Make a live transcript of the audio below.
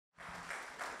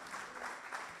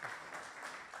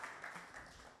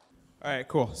All right,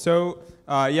 cool. So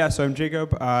so I'm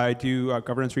Jacob. I do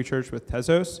governance research with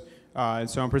Tezos, and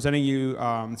so I'm presenting you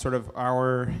sort of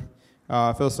our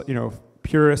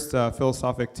purest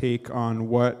philosophic take on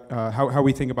what how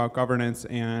we think about governance,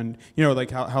 and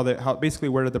like how basically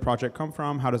where did the project come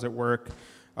from, how does it work,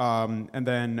 and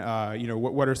then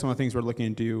what are some of the things we're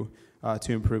looking to do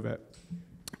to improve it.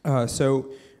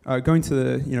 Going to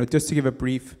the just to give a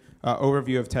brief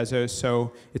overview of Tezos.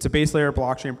 So it's a base layer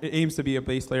blockchain. It aims to be a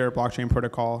base layer blockchain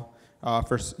protocol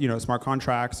for smart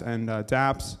contracts and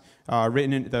dApps.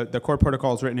 Written in the core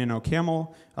protocol is written in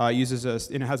OCaml.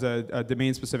 It has a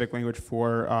domain-specific language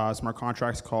for smart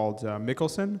contracts called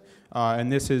Michelson,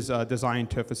 and this is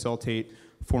designed to facilitate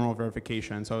formal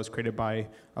verification. So it was created by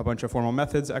a bunch of formal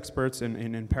methods experts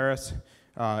in Paris,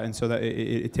 and so that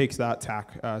it takes that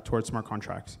tack towards smart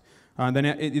contracts. Then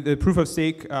the proof of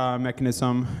stake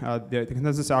mechanism, the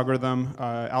consensus algorithm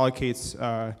allocates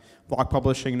block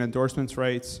publishing and endorsements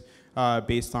rights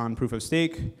based on proof of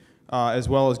stake, as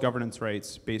well as governance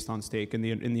rights based on stake in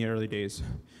the early days.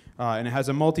 And it has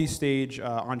a multi-stage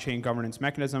on-chain governance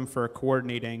mechanism for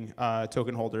coordinating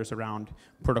token holders around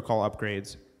protocol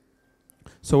upgrades.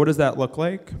 So what does that look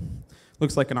like?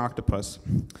 Looks like an octopus.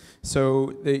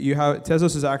 So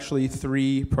Tezos is actually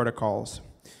 3 protocols.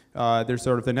 There's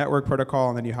sort of the network protocol,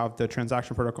 and then you have the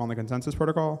transaction protocol and the consensus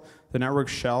protocol. The network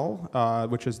shell,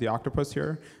 which is the octopus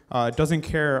here, doesn't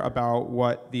care about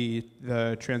what the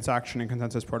transaction and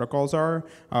consensus protocols are,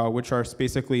 which are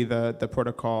basically the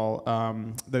protocol,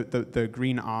 the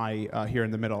green eye here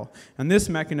in the middle. And this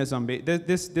mechanism,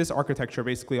 this architecture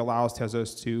basically allows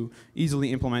Tezos to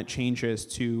easily implement changes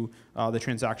to the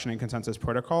transaction and consensus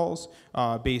protocols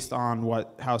based on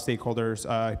how stakeholders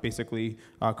basically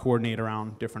coordinate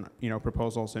around different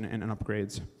proposals and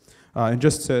upgrades. And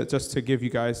just to give you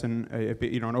guys an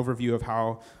overview of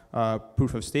how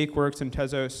proof of stake works in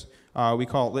Tezos, we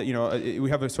call it, we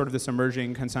have a sort of this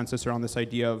emerging consensus around this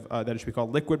idea of that it should be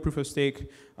called liquid proof of stake.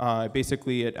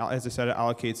 Basically, as I said, it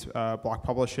allocates block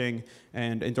publishing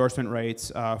and endorsement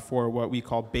rights for what we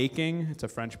call baking. It's a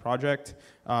French project,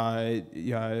 for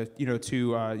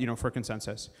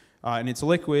consensus. And it's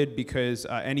liquid because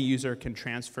any user can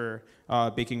transfer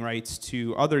baking rights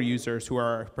to other users who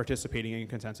are participating in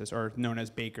consensus, or known as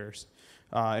bakers.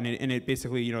 And it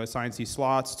basically assigns these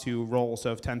slots to roles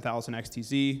of 10,000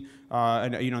 XTZ,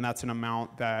 and that's an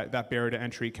amount that barrier to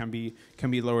entry can be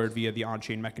lowered via the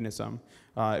on-chain mechanism.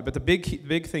 But the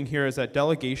big thing here is that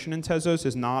delegation in Tezos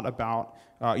is not about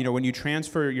when you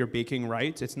transfer your baking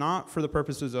rights, it's not for the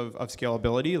purposes of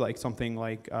scalability, like something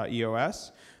like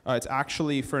EOS. It's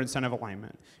actually for incentive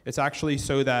alignment. It's actually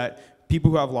so that people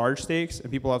who have large stakes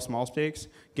and people who have small stakes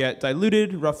get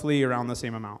diluted roughly around the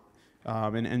same amount.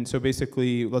 And so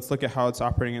basically, let's look at how it's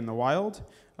operating in the wild.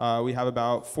 We have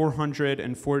about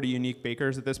 440 unique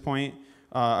bakers at this point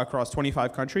across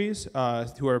 25 countries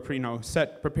who are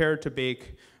prepared to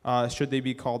bake should they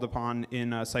be called upon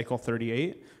in cycle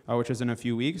 38, which is in a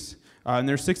few weeks. And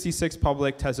there's 66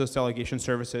 public Tezos delegation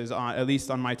services, at least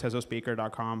on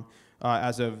mytezosbaker.com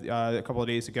as of a couple of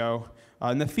days ago.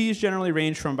 And the fees generally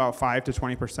range from about 5 to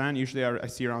 20%. Usually I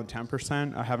see around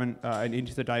 10%. I need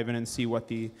to dive in and see what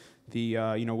the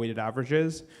weighted average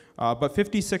is. But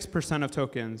 56% of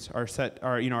tokens are set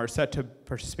to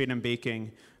participate in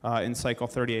baking in cycle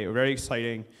 38. Very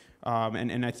exciting.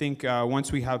 And I think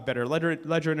once we have better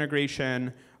ledger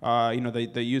integration,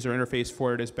 the user interface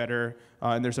for it is better,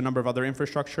 and there's a number of other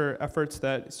infrastructure efforts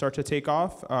that start to take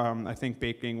off. I think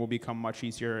baking will become much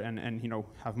easier and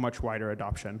have much wider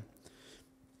adoption.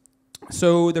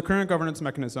 So the current governance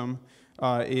mechanism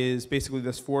is basically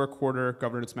this 4-quarter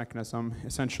governance mechanism.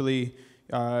 Essentially,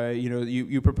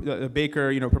 a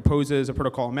baker proposes a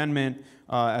protocol amendment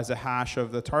as a hash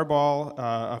of the tarball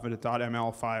of a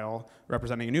 .ml file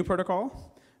representing a new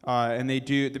protocol. And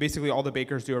basically all the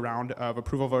bakers do a round of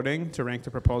approval voting to rank the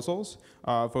proposals.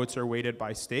 Votes are weighted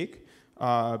by stake.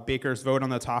 Bakers vote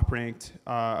on the top-ranked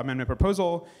amendment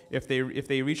proposal. If they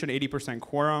reach an 80%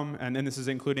 quorum, and then this is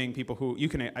including people who you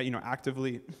can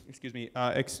actively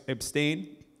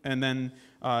abstain, and then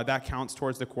that counts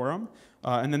towards the quorum.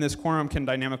 And then this quorum can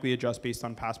dynamically adjust based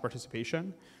on past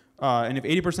participation. And if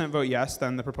 80% vote yes,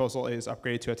 then the proposal is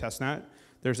upgraded to a testnet.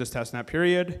 There's this testnet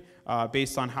period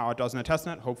based on how it does in a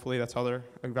testnet. Hopefully that's how they're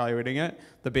evaluating it.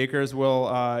 The bakers will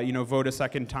vote a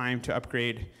second time to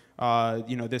upgrade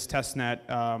this testnet,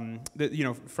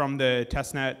 from the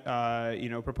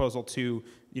testnet, proposal to,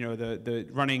 the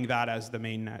running that as the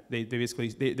main net.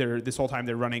 This whole time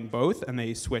they're running both, and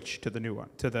they switch to the new one,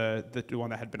 to the one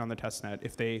that had been on the testnet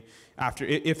if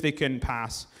they can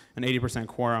pass an 80%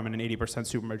 quorum and an 80%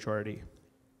 supermajority.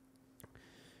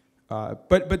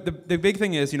 But the big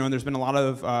thing is, and there's been a lot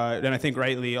of, and I think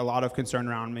rightly, a lot of concern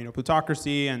around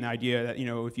plutocracy and the idea that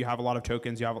if you have a lot of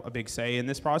tokens, you have a big say in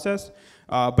this process.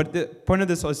 But the point of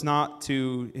this is not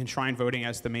to enshrine voting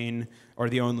as the main or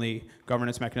the only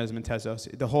governance mechanism in Tezos.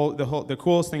 The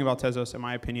coolest thing about Tezos, in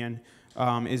my opinion,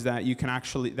 is that you can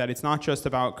that it's not just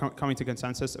about coming to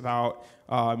consensus about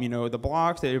the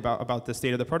blocks, about the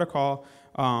state of the protocol,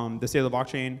 the state of the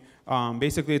blockchain.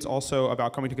 Basically, it's also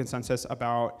about coming to consensus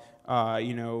about how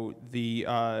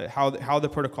the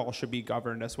protocol should be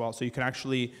governed as well. So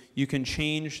you can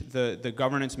change the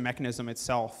governance mechanism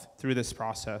itself through this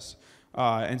process.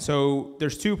 And so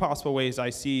there's two possible ways I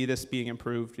see this being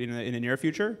improved in the near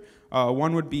future.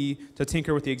 One would be to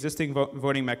tinker with the existing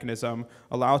voting mechanism,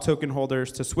 allow token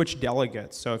holders to switch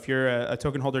delegates. So if you're a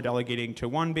token holder delegating to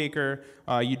one baker,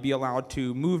 you'd be allowed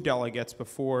to move delegates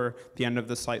before the end of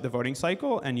the voting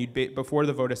cycle, and before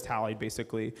the vote is tallied,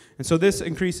 basically. And so this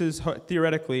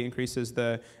theoretically increases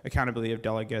the accountability of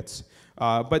delegates.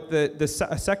 But the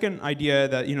second idea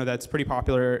that that's pretty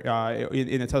popular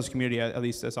in the Tezos community, at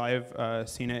least as I've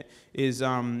seen it, is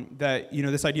that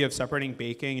this idea of separating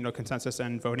baking, consensus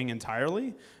and voting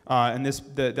entirely. And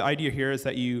the idea here is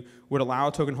that you would allow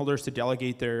token holders to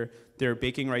delegate their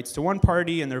baking rights to one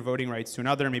party and their voting rights to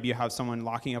another. Maybe you have someone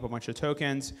locking up a bunch of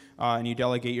tokens, and you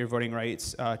delegate your voting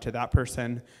rights to that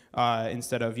person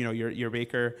instead of your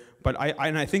baker. But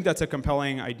I think that's a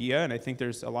compelling idea, and I think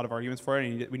there's a lot of arguments for it,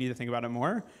 and we need to think about it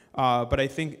more. But I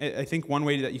think one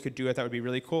way that you could do it that would be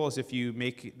really cool is if you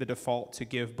make the default to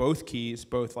give both keys,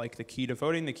 both like the key to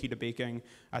voting, the key to baking,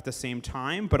 at the same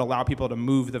time, but allow people to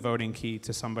move the voting key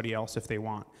to somebody else if they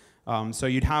want. So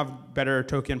you'd have better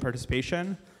token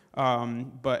participation.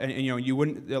 But you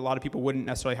wouldn't. A lot of people wouldn't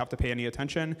necessarily have to pay any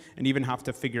attention, and even have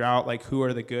to figure out like who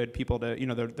are the good people to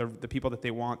the people that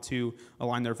they want to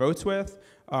align their votes with.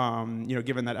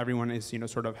 Given that everyone is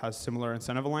sort of has similar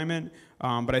incentive alignment.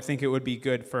 But I think it would be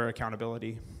good for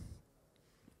accountability.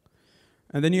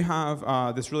 And then you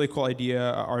have this really cool idea,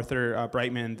 Arthur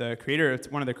Brightman,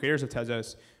 one of the creators of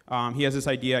Tezos. He has this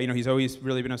idea, he's always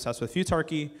really been obsessed with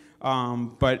futarchy,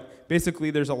 but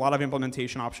basically there's a lot of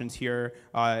implementation options here,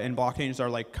 and blockchains are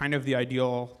like kind of the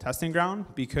ideal testing ground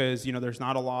because, there's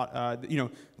not a lot,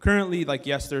 currently, like,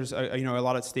 yes, there's a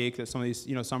lot at stake that some of these,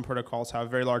 some protocols have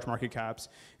very large market caps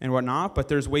and whatnot, but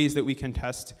there's ways that we can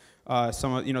test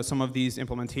some of these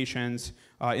implementations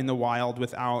in the wild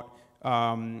without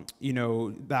putting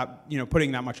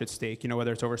that much at stake,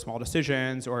 whether it's over small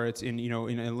decisions or it's in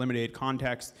a limited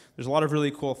context. There's a lot of really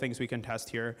cool things we can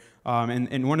test here.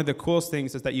 And one of the coolest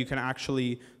things is that you can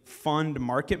actually fund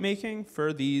market making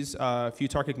for these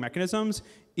futarchic mechanisms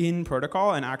in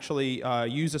protocol and actually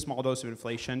use a small dose of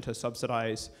inflation to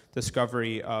subsidize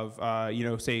discovery of,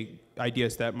 say,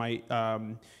 ideas that might,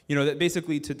 that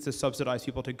basically to subsidize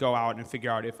people to go out and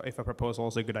figure out if a proposal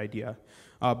is a good idea.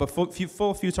 But full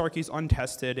futarchy is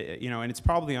untested, and it's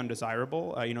probably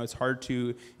undesirable. It's hard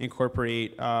to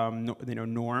incorporate,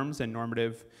 norms and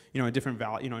normative, different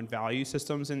value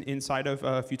systems inside of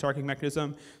a futarchic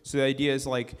mechanism. So the idea is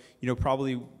like,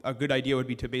 probably a good idea would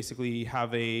be to basically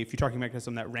have a futarchic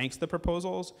mechanism that ranks the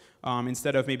proposals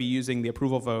instead of maybe using the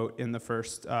approval vote in the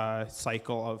first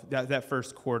cycle of that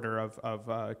first quarter of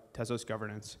Tezos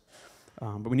governance.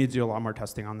 But we need to do a lot more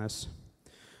testing on this.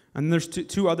 And there's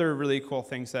two other really cool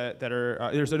things that are,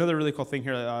 there's another really cool thing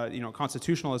here,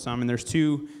 constitutionalism, and there's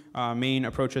two main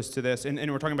approaches to this. And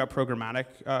we're talking about programmatic,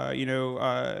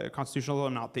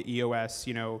 constitutionalism, not the EOS,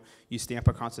 you stamp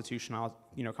a constitution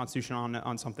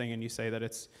on something and you say that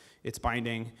it's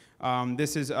binding.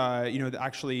 This is,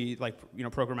 actually like,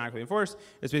 programmatically enforced.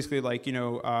 It's basically like,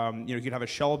 you could have a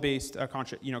shell-based,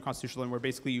 constitutionalism where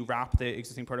basically you wrap the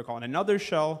existing protocol in another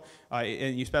shell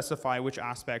and you specify which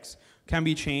aspects can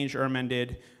be changed or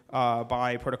amended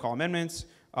by protocol amendments.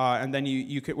 And then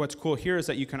what's cool here is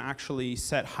that you can actually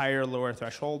set higher, lower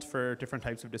thresholds for different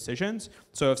types of decisions.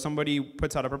 So if somebody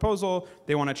puts out a proposal,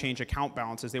 they want to change account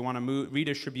balances, they want to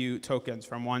redistribute tokens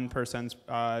from one person's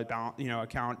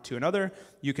account to another,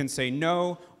 you can say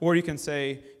no, or you can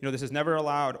say, this is never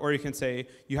allowed, or you can say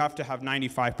you have to have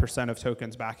 95% of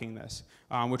tokens backing this,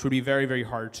 which would be very, very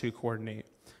hard to coordinate.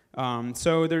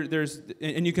 So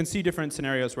and you can see different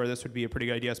scenarios where this would be a pretty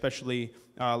good idea, especially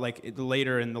like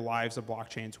later in the lives of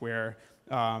blockchains where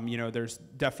there's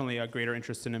definitely a greater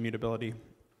interest in immutability.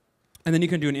 And then you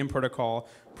can do an in-protocol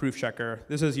proof checker.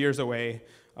 This is years away,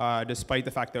 despite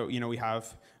the fact that we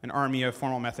have an army of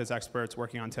formal methods experts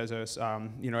working on Tezos.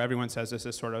 Everyone says this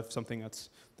is sort of something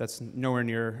that's nowhere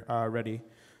near ready.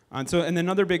 And then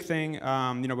another big thing,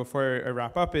 before I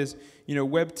wrap up is,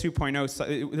 Web 2.0.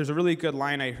 So there's a really good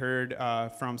line I heard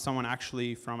from someone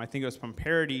actually I think it was from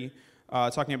Parity,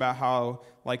 talking about how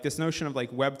this notion of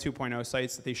Web 2.0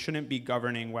 sites, that they shouldn't be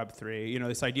governing Web 3.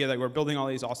 This idea that we're building all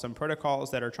these awesome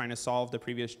protocols that are trying to solve the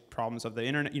previous problems of the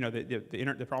internet,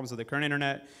 the problems of the current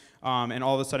internet, and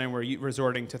all of a sudden we're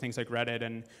resorting to things like Reddit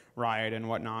and Riot and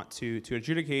whatnot to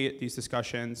adjudicate these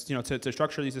discussions, to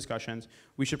structure these discussions.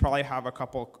 We should probably have a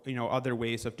couple, other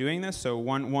ways of doing this. So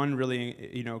one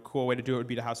really, cool way to do it would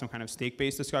be to have some kind of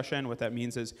stake-based discussion. What that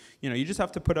means is, you just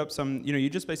have to put up some, you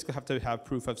just basically have to have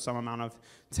proof of some amount of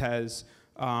Tez,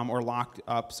 or locked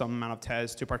up some amount of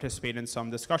Tez to participate in some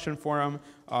discussion forum,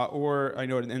 or I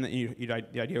know the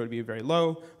idea would be a very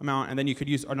low amount, and then you could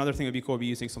use, another thing that would be cool would be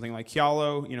using something like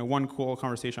Kialo. One cool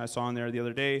conversation I saw in there the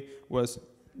other day was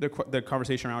the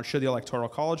conversation around should the Electoral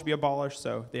College be abolished,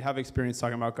 so they have experience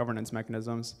talking about governance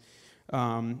mechanisms.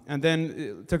 And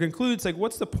then to conclude, it's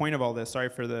what's the point of all this? Sorry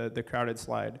for the crowded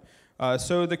slide.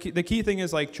 So the key thing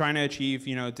is trying to achieve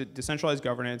decentralized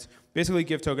governance, basically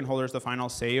give token holders the final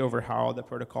say over how the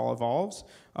protocol evolves,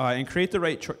 and creating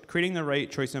the right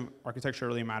choice of architecture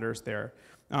really matters there.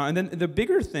 And then the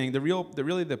bigger thing,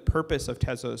 really the purpose of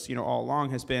Tezos, all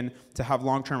along has been to have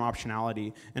long-term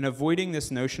optionality and avoiding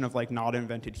this notion of not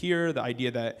invented here. The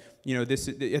idea that this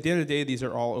at the end of the day these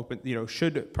are all open,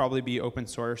 should probably be open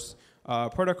source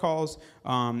protocols,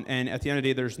 and at the end of the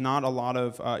day, there's not a lot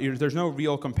of, there's no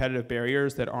real competitive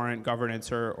barriers that aren't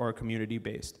governance or community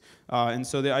based. And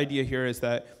so the idea here is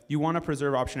that you want to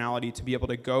preserve optionality to be able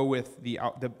to go with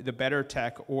the better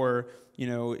tech, or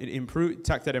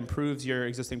tech that improves your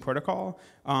existing protocol,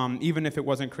 even if it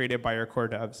wasn't created by your core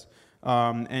devs.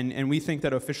 And we think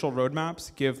that official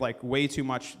roadmaps give way too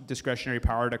much discretionary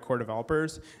power to core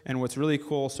developers. And what's really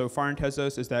cool so far in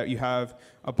Tezos is that you have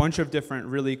a bunch of different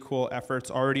really cool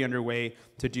efforts already underway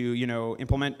to do,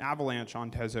 implement Avalanche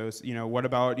on Tezos. What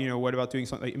about doing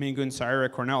something like Mingun Sayer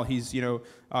at Cornell? He's,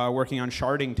 working on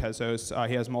sharding Tezos.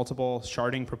 He has multiple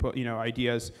sharding,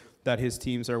 ideas that his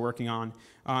teams are working on.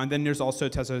 And then there's also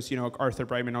Tezos, Arthur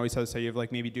Brightman always has to say of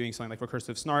maybe doing something like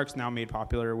recursive snarks, now made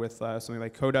popular with something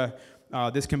like Coda.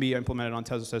 This can be implemented on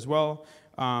Tezos as well.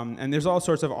 And there's all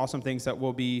sorts of awesome things that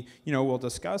we'll we'll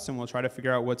discuss, and we'll try to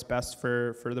figure out what's best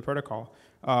for the protocol.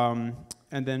 And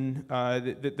then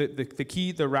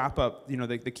the wrap up,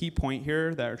 the key point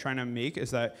here that we're trying to make is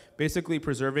that basically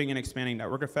preserving and expanding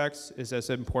network effects is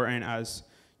as important as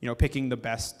picking the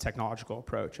best technological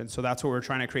approach. And so that's what we're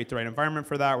trying to create the right environment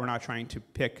for that. We're not trying to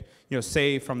pick,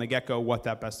 say from the get-go what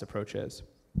that best approach is.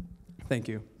 Thank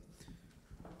you.